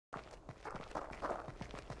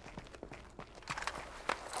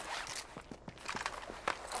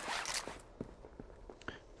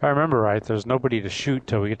If I remember right, there's nobody to shoot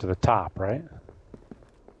till we get to the top, right?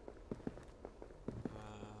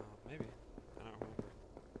 Maybe. I don't remember.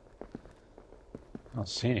 I don't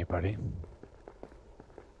see anybody.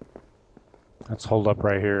 Let's hold up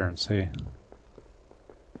right here and see.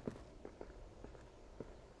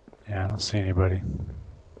 Yeah, I don't see anybody.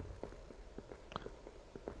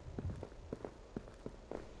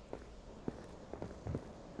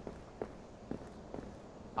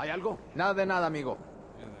 ¿Hay algo? Nada de nada, amigo.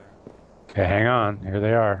 Yeah, there. Okay, hang on. Here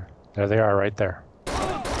they are. There they are, right there.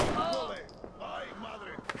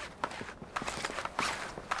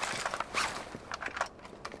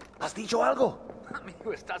 ¿Has dicho algo?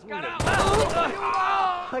 Amigo, estás muy nervioso.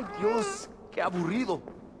 Ay, Dios, qué aburrido.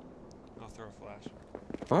 I'll throw a flash.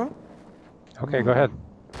 ¿Ah? Okay, go ahead.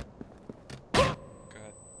 Go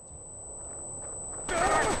ahead.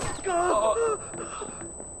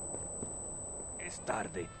 Es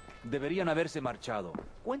tarde. Deberían haberse marchado.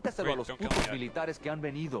 Cuéntaselo Wait, a los don't kill putos me yet. militares que han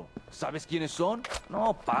venido. ¿Sabes quiénes son?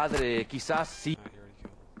 No, padre, quizás sí. Ah, you already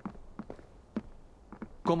killed.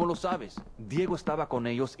 ¿Cómo lo sabes? Diego estaba con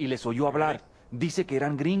ellos y les oyó hablar. Dice que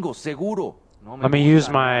eran gringos, seguro. No me Let me gusta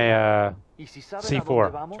use my nada. ¿Y si saben a dónde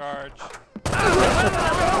C4. vamos? Charge.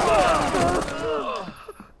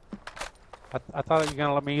 I thought you were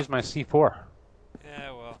gonna let me use my C4.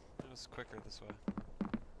 Yeah, well, it was quicker this way.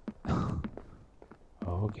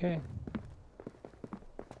 Okay.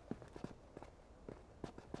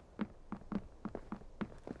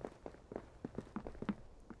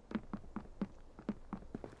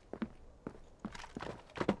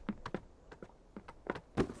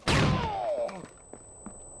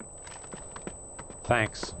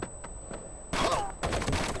 Thanks.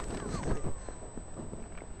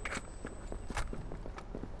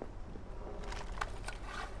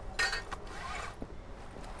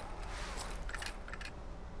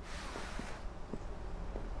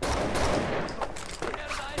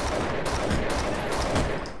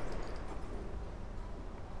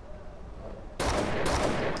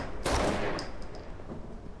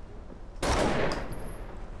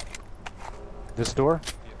 This door?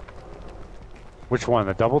 Which one?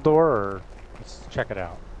 The double door, or let's check it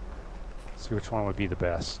out. See which one would be the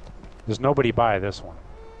best. There's nobody by this one.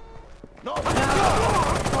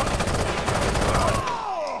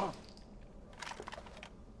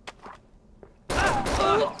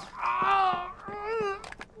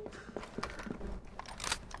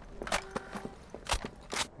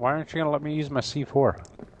 Why aren't you gonna let me use my C4?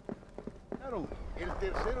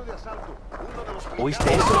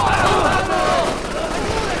 ¿Oíste eso?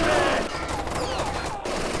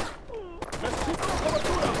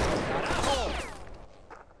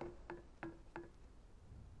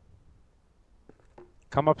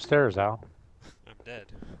 Come upstairs, Al. I'm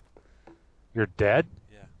dead. You're dead?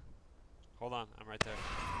 Yeah. Hold on, I'm right there.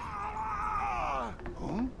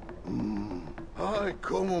 Ay,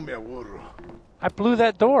 cómo me aburro. I blew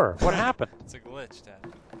that door. What happened? It's a glitch, Dad.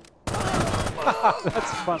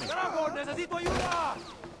 That's funny. ¡Necesito ayuda!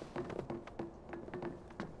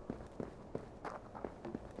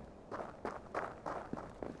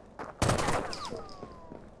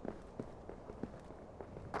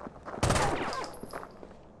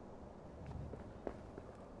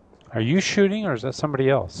 Are you shooting, or is that somebody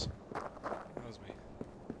else? That was me.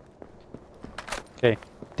 Okay,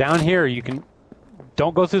 down here you can...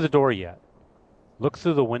 Don't go through the door yet. Look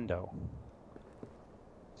through the window.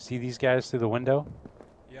 See these guys through the window?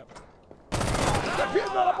 Yep.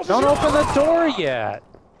 Don't open the door yet!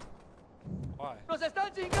 Why?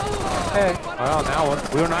 Okay, well now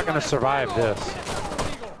we're not going to survive this.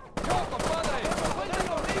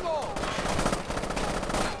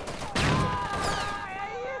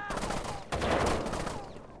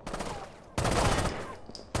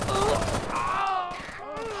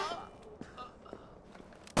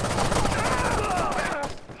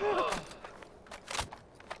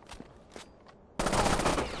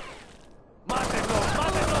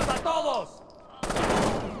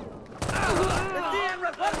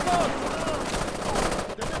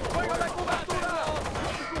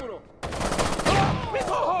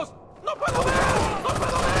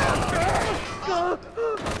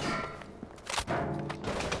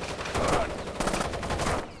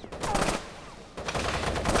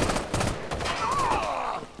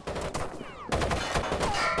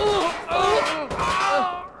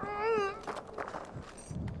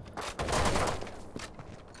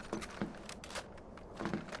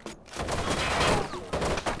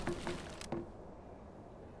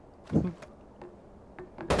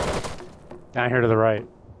 Down here to the right.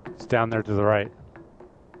 It's down there to the right.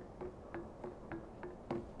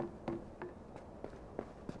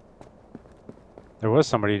 There was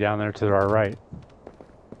somebody down there to our right.